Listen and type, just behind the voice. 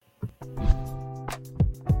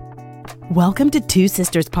Welcome to Two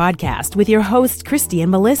Sisters Podcast with your hosts, Christy and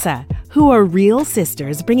Melissa, who are real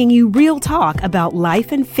sisters bringing you real talk about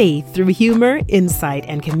life and faith through humor, insight,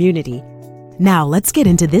 and community. Now, let's get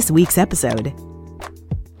into this week's episode.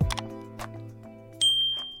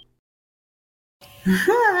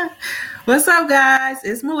 What's up, guys?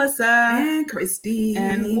 It's Melissa and Christy,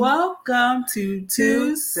 and welcome to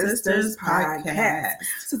Two Sisters Podcast.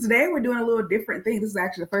 So today we're doing a little different thing. This is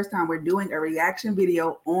actually the first time we're doing a reaction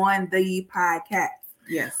video on the podcast.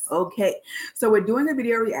 Yes. Okay. So we're doing a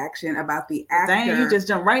video reaction about the actor. Dang, you just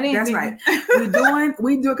jumped right in. That's right.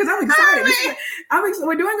 we do it because I'm excited.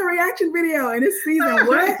 We're doing a reaction video, and this season,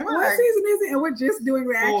 what season is it? And we're just doing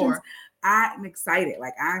reactions. 4. I'm excited.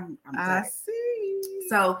 I'm excited. I see.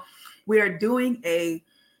 So we are doing a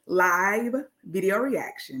live video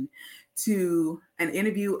reaction to an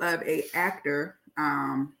interview of the actor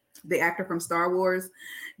from Star Wars,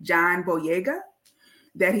 John Boyega,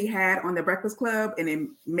 that he had on the Breakfast Club, and it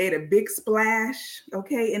made a big splash,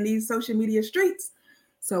 in these social media streets.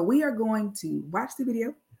 So we are going to watch the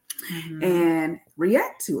video and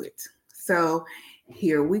react to it. So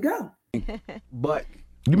here we go. But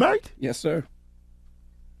you married? Yes, sir.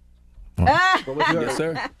 Yes,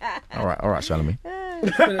 sir. All right, Charlamagne.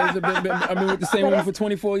 I've been with the same woman for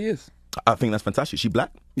 24 years. I think that's fantastic. She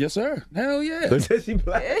black? Yes, sir. Hell yeah. She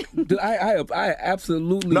black? I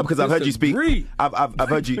absolutely No, because I've heard you speak. disagree. I've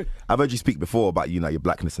heard you speak before about your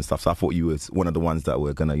blackness and stuff. So I thought you was one of the ones that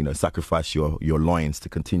were gonna sacrifice your loins to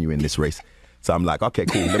continue in this race. So I'm like, okay,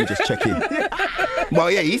 cool. Let me just check in.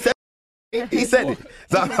 Well, yeah, he said it.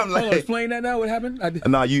 So I'm like, explain that now. What happened?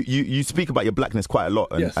 No, you speak about your blackness quite a lot,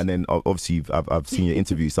 and, Yes. and then obviously I've seen your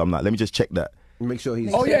interview. So I'm like, let me just check that. Make sure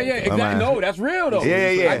he's. Oh yeah, exactly. No, that's real though.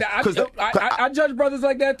 Yeah. I judge brothers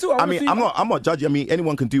like that too. I'm not judging. I mean,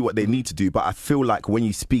 anyone can do what they need to do, but I feel like when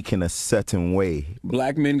you speak in a certain way,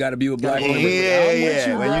 black men got to be with black women.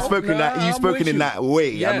 Yeah. When you spoken in that way,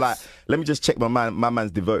 yes. I'm like, let me just check my man's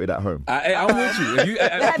devoted at home. I'm with you.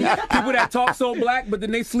 People that talk so black, but then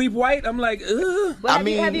they sleep white, I'm like, ugh. Well,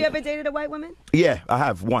 have you ever dated a white woman? Yeah, I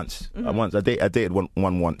have once. I dated one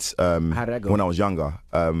once. How did that go? When I was younger.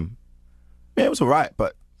 Yeah, it was alright,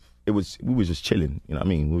 but we were just chilling. You know what I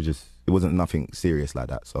mean? It wasn't nothing serious like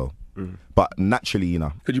that. So, but naturally,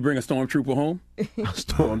 Could you bring a stormtrooper home?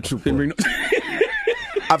 Stormtrooper.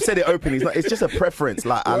 I've said it openly. It's just a preference.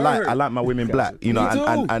 Like I like my women black. And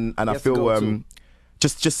I feel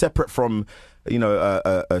just separate from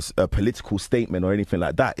a political statement or anything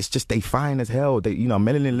like that. It's just they fine as hell. They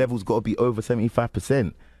melanin levels got to be over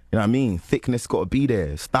 75%. You know what I mean? Thickness got to be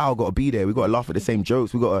there. Style got to be there. We got to laugh at the same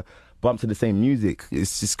jokes. We got to bump to the same music.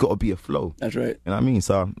 It's just got to be a flow. That's right. You know what I mean?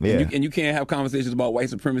 So yeah. And you can't have conversations about white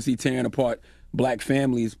supremacy tearing apart black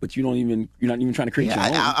families, but you're not even trying to create your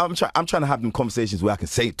own. I'm trying to have them conversations where I can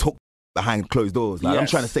talk behind closed doors. Like, yes. I'm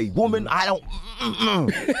trying to say, woman, I don't.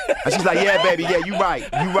 And she's like, yeah, baby, yeah, you right.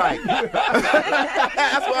 That's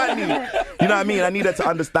what I need. You know what I mean? I need her to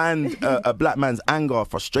understand a black man's anger,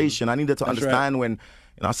 frustration. I need her to understand when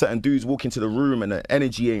certain dudes walk into the room and the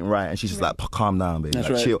energy ain't right, and she's just like, calm down, baby. That's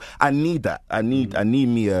right. Chill. I need that. I need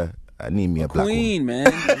me a black queen, woman.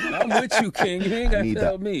 Man. I'm with you, King. You ain't got to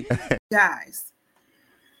tell me. Guys.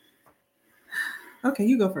 Okay,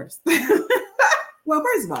 you go first. Well,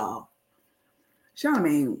 first of all,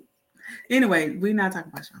 Charlamagne. Anyway, we're not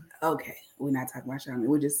talking about Charlamagne. Okay, we're not talking about Charlamagne.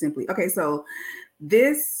 We're just simply so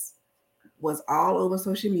this was all over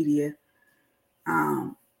social media.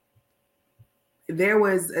 There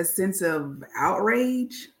was a sense of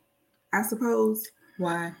outrage, I suppose.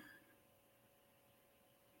 Why?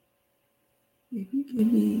 If you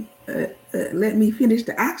give me, let me finish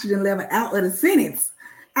the oxygen level out of the sentence.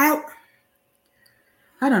 Out.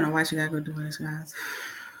 I don't know why she gotta go do this, guys.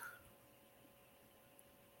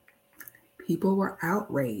 People were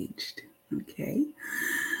outraged,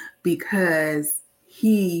 because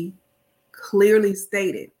he clearly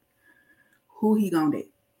stated who he gonna date.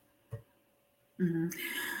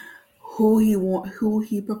 Who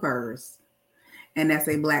he prefers, and that's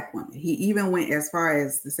a black woman. He even went as far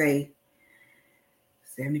as to say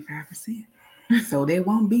 75%, so there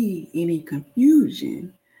won't be any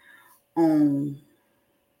confusion on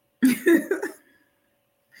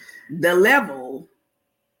the level.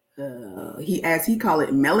 As he call it,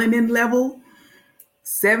 melanin level,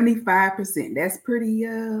 75%. That's pretty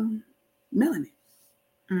melanin.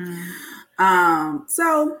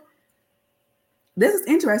 So. This is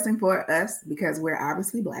interesting for us because we're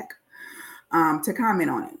obviously black to comment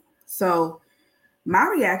on it. So my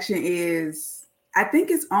reaction is, I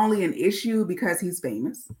think it's only an issue because he's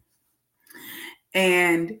famous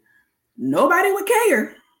and nobody would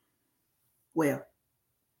care. Well,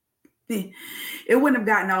 it wouldn't have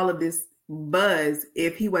gotten all of this buzz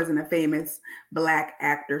if he wasn't a famous Black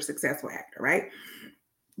actor, successful actor, right?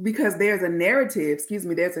 Because there's a narrative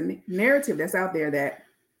that's out there that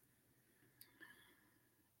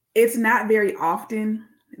it's not very often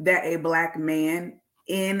that a Black man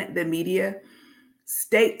in the media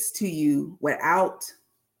states to you without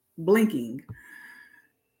blinking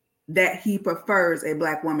that he prefers a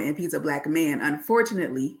Black woman if he's a Black man.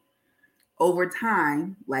 Unfortunately, over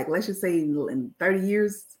time, like let's just say in 30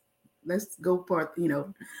 years, let's go for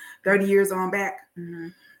 30 years on back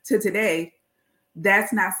to today,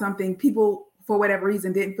 that's not something people, for whatever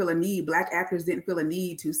reason, didn't feel a need. Black actors didn't feel a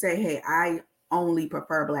need to say, hey, I only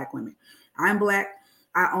prefer Black women. I'm Black,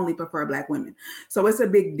 I only prefer Black women. So it's a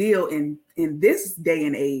big deal in this day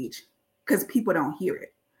and age because people don't hear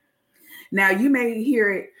it. Now, you may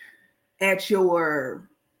hear it at your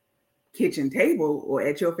kitchen table or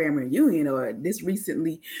at your family reunion or this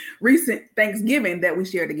recent Thanksgiving that we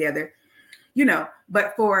shared together,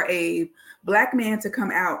 but for a Black man to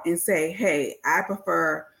come out and say, hey, I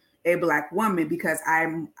prefer a Black woman because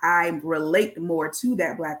I relate more to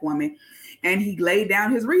that Black woman, and he laid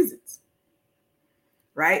down his reasons,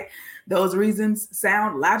 right? Those reasons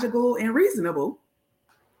sound logical and reasonable.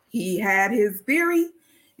 He had his theory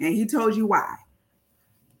and he told you why.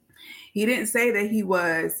 He didn't say that he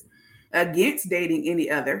was against dating any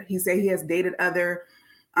other. He said he has dated other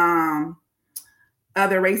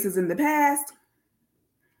races in the past.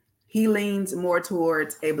 He leans more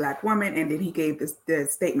towards a Black woman, and then he gave the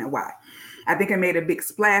statement why. I think it made a big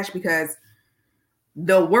splash because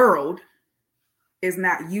the world is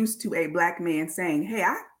not used to a Black man saying, hey,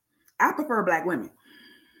 I prefer Black women.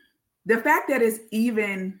 The fact that it's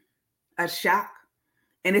even a shock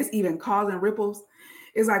and it's even causing ripples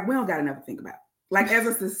is like, we don't got enough to think about. Like as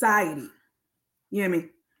a society, you know what I mean?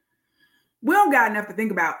 We don't got enough to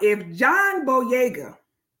think about. If John Boyega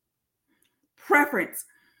preference,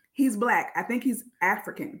 he's Black. I think he's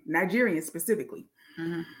African, Nigerian specifically.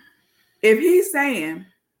 Mm-hmm. If he's saying,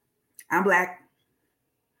 I'm Black,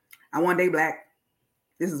 I want to date Black,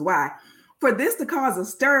 this is why. For this to cause a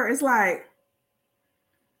stir, it's like,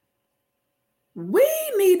 we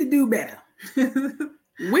need to do better.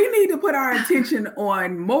 We need to put our attention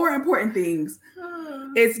on more important things.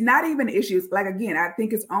 It's not even issues. Like, again, I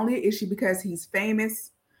think it's only an issue because he's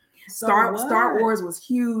famous. Star Wars was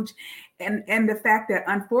huge. And the fact that,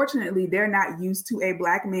 unfortunately, they're not used to a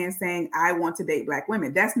Black man saying, I want to date Black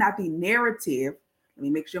women. That's not the narrative. Let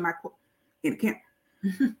me make sure my quote in camp.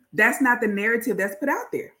 That's not the narrative that's put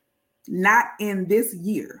out there. Not in this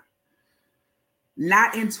year.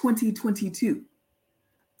 Not in 2022.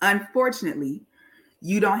 Unfortunately,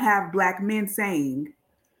 you don't have Black men saying,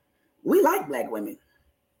 we like Black women.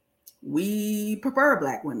 We prefer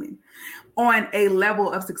Black women on a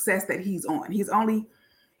level of success that he's on. His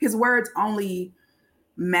words only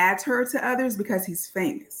matter to others because he's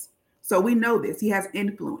famous. So we know this. He has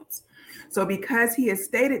influence. So because he has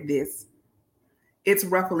stated this, it's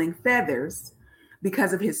ruffling feathers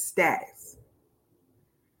because of his status.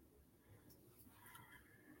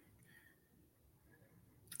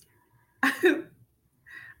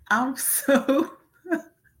 I'm so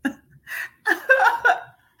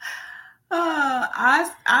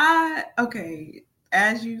okay.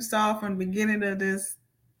 As you saw from the beginning of this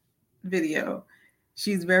video,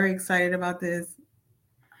 she's very excited about this.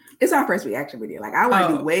 It's our first reaction video. Like, I want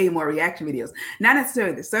to do way more reaction videos. Not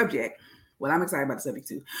necessarily the subject. Well, I'm excited about the subject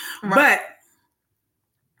too. Right. But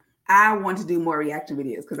I want to do more reaction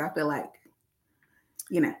videos because I feel like,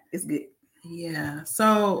 it's good. Yeah.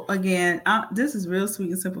 So again, this is real sweet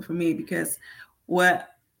and simple for me because I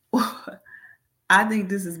think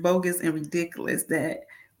this is bogus and ridiculous that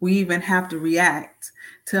we even have to react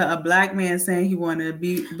to a Black man saying he wanted to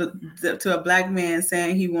be to a Black man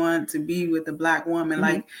saying he wanted to be with a Black woman.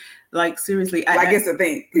 Mm-hmm. Like seriously, it's a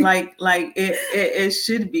thing. Like it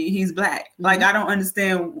should be. He's Black. Mm-hmm. Like, I don't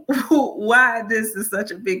understand why this is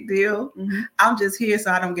such a big deal. Mm-hmm. I'm just here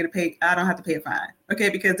so I don't have to pay a fine. Okay,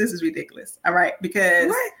 because this is ridiculous. All right, because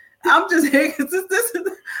what? I'm just here because this is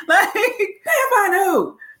like, pay a fine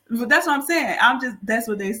who? But that's what I'm saying. That's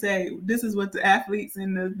what they say. This is what the athletes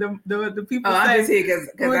and the people say. I'm just here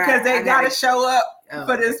because they gotta show up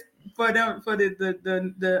for this. For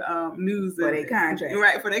the news for their contract,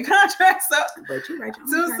 right? For their contract. So, but you write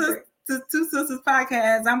Two Sisters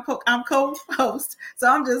podcast. I'm co-host, so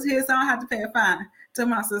I'm just here so I don't have to pay a fine to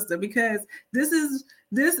my sister because this is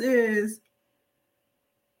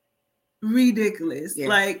ridiculous. Yeah.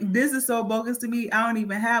 Like, this is so bogus to me. I don't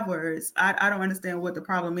even have words. I don't understand what the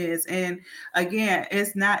problem is. And again,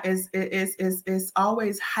 it's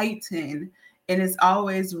always heightened and it's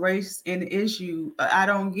always race an issue. I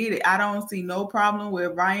don't get it. I don't see no problem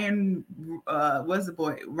with Ryan. What's the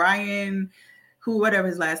boy? Ryan, whatever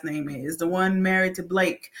his last name is, the one married to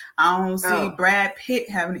Blake. I don't see Brad Pitt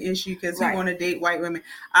having an issue because he want to date white women.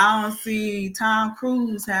 I don't see Tom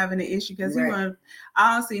Cruise having an issue because he want.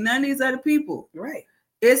 I don't see none of these other people. Right.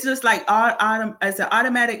 It's just like it's an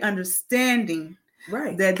automatic understanding,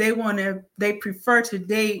 that they prefer to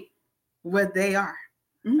date what they are.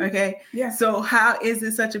 Mm-hmm. Okay. Yeah. So how is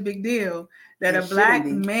it such a big deal that a black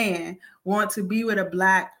man wants to be with a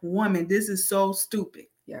black woman? This is so stupid.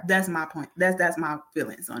 Yeah. That's my point. That's my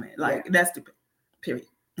feelings on it. Like that's stupid. Period.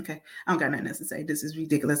 Okay. I don't got nothing else to say. This is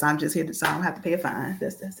ridiculous. I'm just here so I don't have to pay a fine.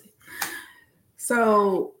 That's it.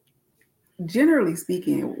 So generally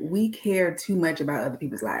speaking, we care too much about other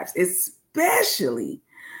people's lives, especially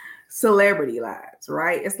celebrity lives,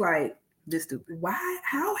 right? It's like this stupid. Why?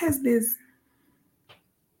 How has this?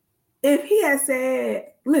 If he had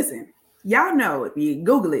said, listen, y'all know, if you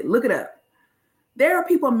Google it, look it up. There are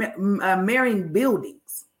people marrying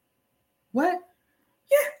buildings. What?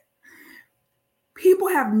 Yeah. People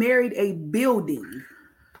have married a building.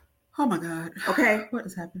 Oh my God. Okay. What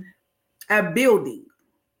is happening? A building.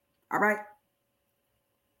 All right.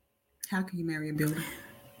 How can you marry a building?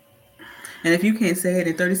 And if you can't say it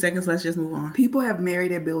in 30 seconds, let's just move on. People have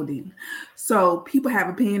married a building. So people have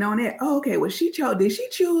opinion on it. Oh, okay. Well, did she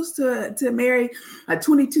choose to marry a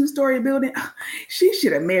 22-story building? She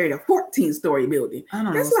should have married a 14-story building. I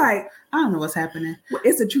don't know what's happening. Well,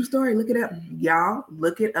 it's a true story. Look it up. Y'all,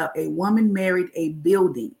 look it up. A woman married a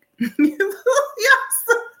building.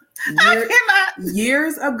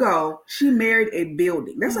 Years ago, she married a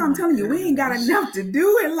building. That's what I'm telling you. We ain't got enough to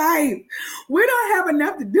do in life. We don't have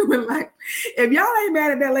enough to do in life. If y'all ain't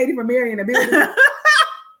mad at that lady for marrying a building,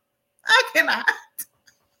 I cannot.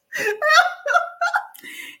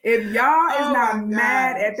 If y'all is not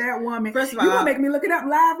mad at that woman, first of all, you gonna make me look it up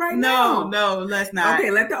live right now? No, let's not. Okay,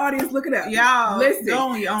 let the audience look it up. Y'all, listen. Go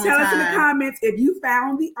on your own tell time. us in the comments if you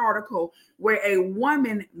found the article where a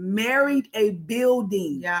woman married a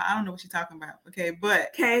building. Yeah, I don't know what you're talking about. Okay, but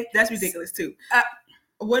that's ridiculous too.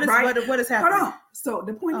 What is happening? Hold on. So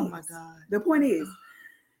the point is, my God. The point is,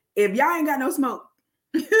 if y'all ain't got no smoke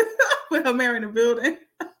with her marrying a building.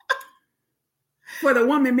 For the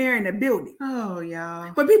woman marrying a building. Oh,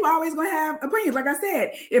 y'all. But people always gonna have opinions. Like I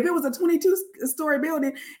said, if it was a 22-story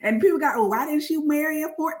building and people got, why didn't she marry a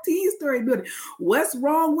 14-story building? What's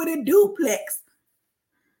wrong with a duplex?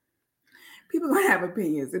 People gonna have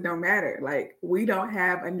opinions. It don't matter. Like, we don't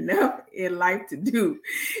have enough in life to do.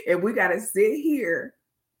 And we gotta sit here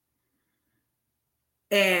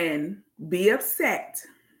and be upset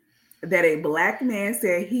that a black man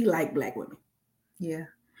said he liked black women. Yeah.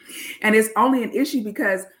 And it's only an issue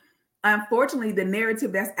because, unfortunately, the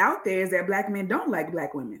narrative that's out there is that black men don't like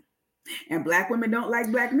black women and black women don't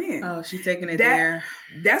like black men. Oh, she's taking it there.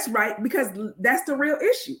 That's right, because that's the real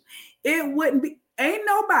issue. It wouldn't be, ain't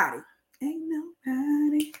nobody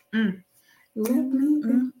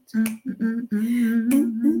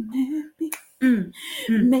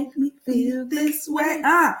make me feel this way.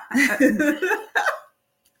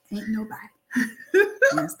 Ain't nobody. You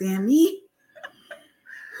understand me?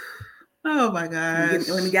 Oh my gosh.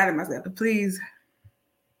 Let me gather myself. Please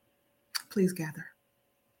gather.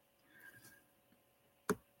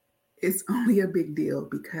 It's only a big deal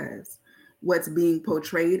because what's being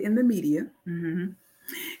portrayed in the media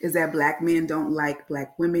is that black men don't like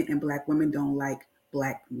black women and black women don't like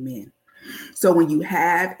black men. So when you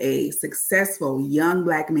have a successful young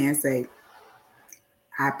black man say,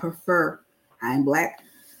 I'm black,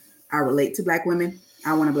 I relate to black women,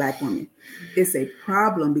 I want a black woman. It's a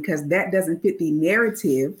problem because that doesn't fit the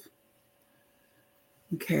narrative,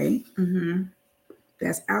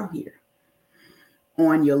 that's out here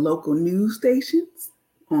on your local news stations,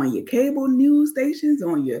 on your cable news stations,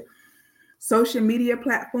 on your social media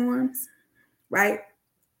platforms, right?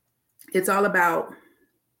 It's all about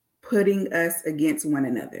putting us against one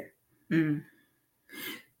another.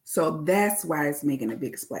 So that's why it's making a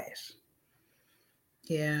big splash.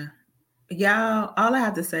 Yeah. Y'all, all I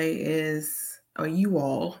have to say is, or you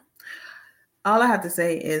all I have to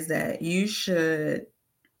say is that you should,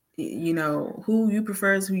 who you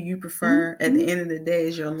prefer is who you prefer. At the end of the day,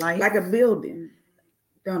 is your life. Like a building.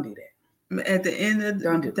 Don't do that. At the end of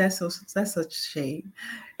that's such shame.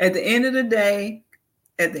 At the end of the day,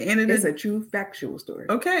 it's a true factual story.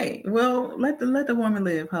 Okay, well, let the woman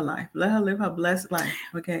live her life. Let her live her blessed life.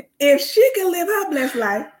 Okay. If she can live her blessed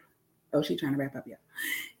life, she's trying to wrap up, y'all.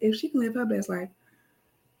 If she can live her best life,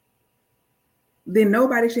 then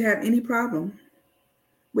nobody should have any problem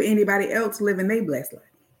with anybody else living their blessed life.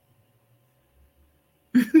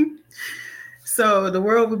 So the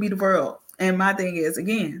world would be the world. And my thing is,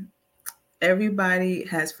 again, everybody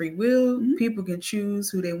has free will. Mm-hmm. People can choose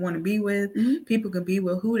who they want to be with. Mm-hmm. People can be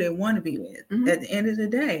with who they want to be with at the end of the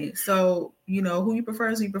day. So, who you prefer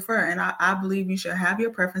is who you prefer. And I believe you should have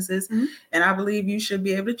your preferences. Mm-hmm. And I believe you should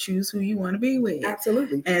be able to choose who you want to be with.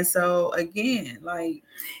 Absolutely. And so, again,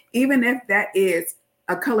 even if that is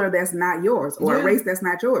a color that's not yours or a race that's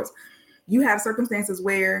not yours, you have circumstances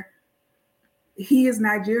where he is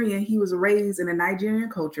Nigerian. He was raised in a Nigerian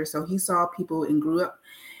culture. So he saw people and grew up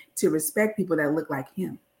to respect people that look like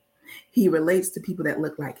him. He relates to people that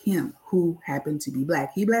look like him who happen to be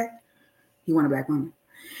black. He black, he want a black woman.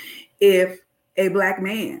 If a black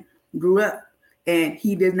man grew up and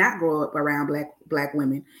he did not grow up around black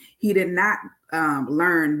women, he did not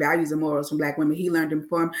learn values and morals from black women. He learned them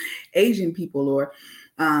from Asian people or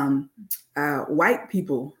white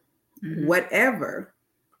people, whatever,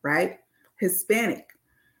 right? Hispanic.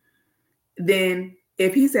 Then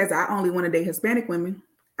if he says, I only want to date Hispanic women,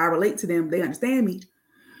 I relate to them, they understand me.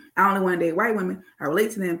 I only want to date white women, I relate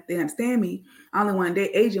to them, they understand me. I only want to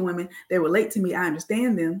date Asian women, they relate to me, I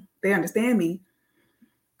understand them, they understand me.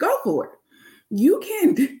 Go for it. You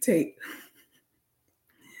can't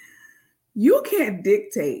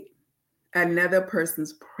dictate another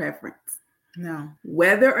person's preference. No.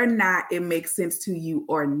 Whether or not it makes sense to you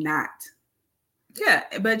or not. Yeah,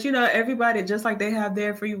 but everybody, just like they have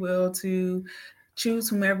their free will to choose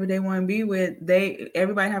whomever they want to be with,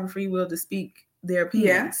 everybody have a free will to speak their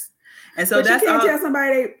opinions. Yeah. And so but that's you can't all, tell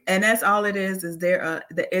somebody, and that's all it is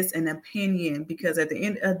it's an opinion, because at the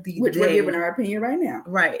end of the which day, we're giving our opinion right now.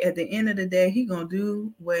 Right. At the end of the day, he gonna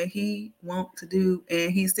do what he want to do,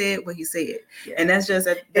 and he said what he said. Yeah. And that's just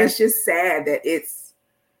it's just sad that it's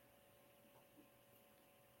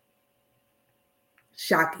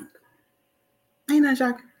shocking. Ain't that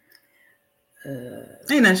shocking?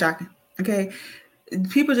 Ain't that shocking? Okay.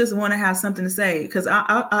 People just want to have something to say, because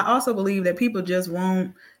I also believe that people just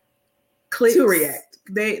want clicks to react.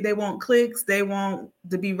 They want clicks. They want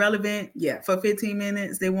to be relevant for 15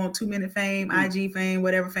 minutes. They want 2-minute fame, IG fame,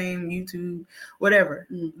 whatever fame, YouTube, whatever.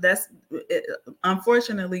 That's it.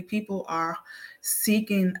 Unfortunately, people are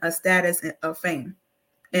seeking a status of fame.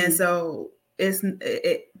 And so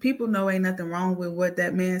people know ain't nothing wrong with what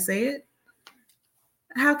that man said.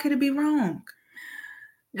 How could it be wrong?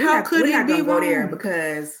 How could it be wrong? Go there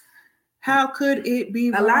because how could it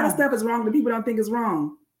be wrong? A lot of stuff is wrong that people don't think is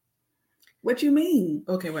wrong. What you mean?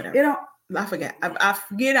 Okay, whatever. I forgot. I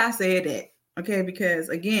forget I said that. Okay, because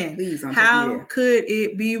again, how could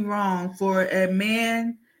it be wrong for a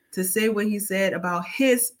man to say what he said about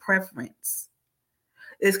his preference?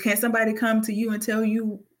 Can somebody come to you and tell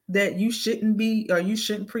you that you shouldn't be, or you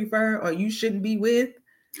shouldn't prefer, or you shouldn't be with?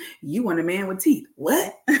 You want a man with teeth.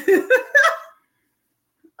 What?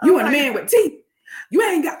 You want a man with teeth. You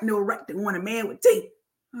ain't got no right to want a man with teeth.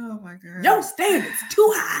 Oh my God. Your standards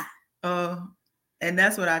too high. And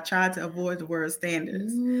that's what I tried to avoid, the word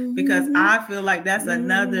standards, because I feel like that's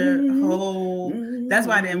another whole, that's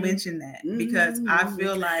why I didn't mention that, because I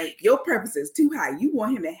feel like your preference is too high. You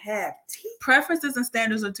want him to have teeth. Preferences and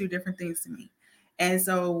standards are two different things to me. And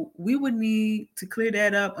so we would need to clear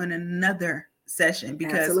that up on another session,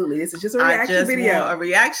 because absolutely, this is just a reaction video. Want a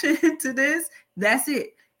reaction to this. That's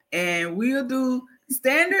it. And we'll do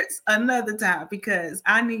standards another time, because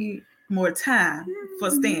I need more time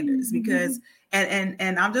for standards, because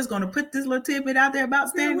and I'm just going to put this little tidbit out there about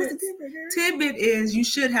standards. Tidbit is you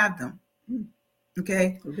should have them.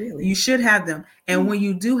 Okay. Really? You should have them. And when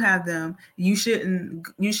you do have them, you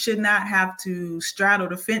should not have to straddle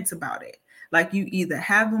the fence about it. Like, you either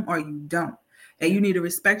have them or you don't. And you need to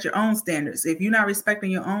respect your own standards. If you're not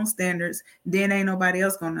respecting your own standards, then ain't nobody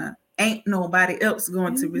else going to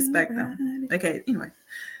respect them. Okay, anyway.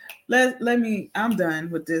 I'm done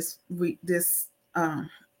with this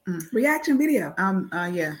reaction video.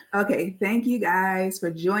 Yeah. Okay, thank you guys for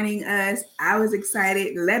joining us. I was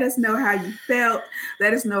excited. Let us know how you felt.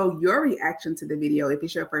 Let us know your reaction to the video. If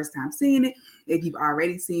it's your first time seeing it, if you've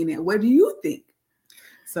already seen it, what do you think?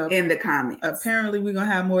 So in the comments. Apparently we're gonna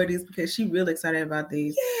have more of these, because she's really excited about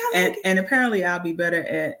these. Yeah, and apparently I'll be better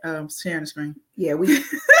at sharing the screen. Yeah, we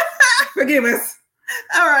forgive us.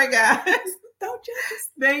 All right, guys. Don't judge us.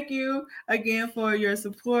 Thank you again for your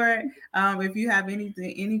support. If you have any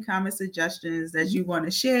comment, suggestions that you want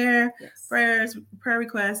to share, prayers, prayer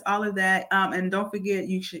requests, all of that. And don't forget,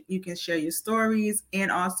 you can share your stories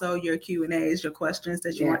and also your Q&As, your questions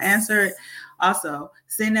that you want answered. Also,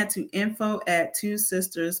 send that to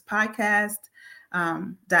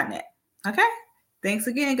info@twosisterspodcast.net. Okay. Thanks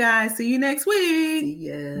again, guys. See you next week.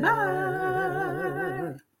 See ya.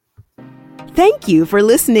 Bye. Thank you for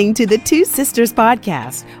listening to the Two Sisters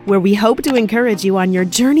Podcast, where we hope to encourage you on your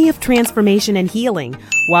journey of transformation and healing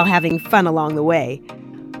while having fun along the way.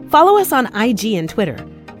 Follow us on IG and Twitter.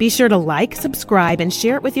 Be sure to like, subscribe, and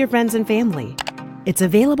share it with your friends and family. It's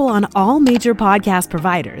available on all major podcast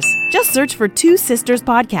providers. Just search for Two Sisters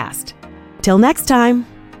Podcast. Till next time.